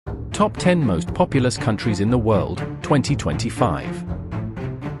Top 10 Most Populous Countries in the World,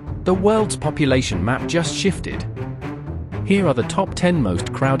 2025. The world's population map just shifted. Here are the top 10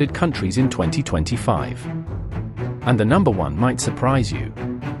 most crowded countries in 2025. And the number one might surprise you.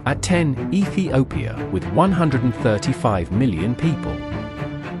 At 10, Ethiopia, with 135 million people.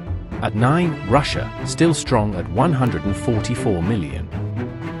 At 9, Russia, still strong at 144 million.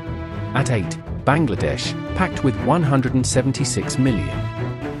 At 8, Bangladesh, packed with 176 million.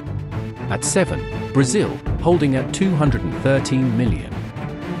 At 7, Brazil, holding at 213 million.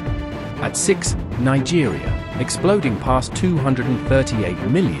 At 6, Nigeria, exploding past 238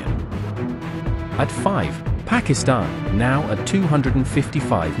 million. At 5, Pakistan, now at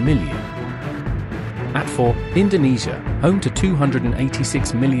 255 million. At 4, Indonesia, home to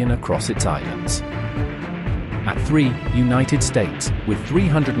 286 million across its islands. At 3, United States, with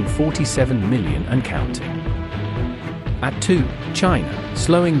 347 million and counting. At 2, China,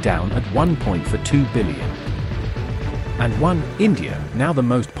 slowing down at 1.42 billion. And 1, India, now the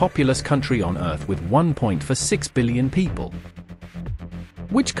most populous country on Earth with 1.46 billion people.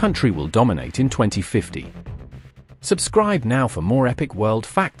 Which country will dominate in 2050? Subscribe now for more epic world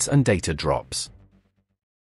facts and data drops.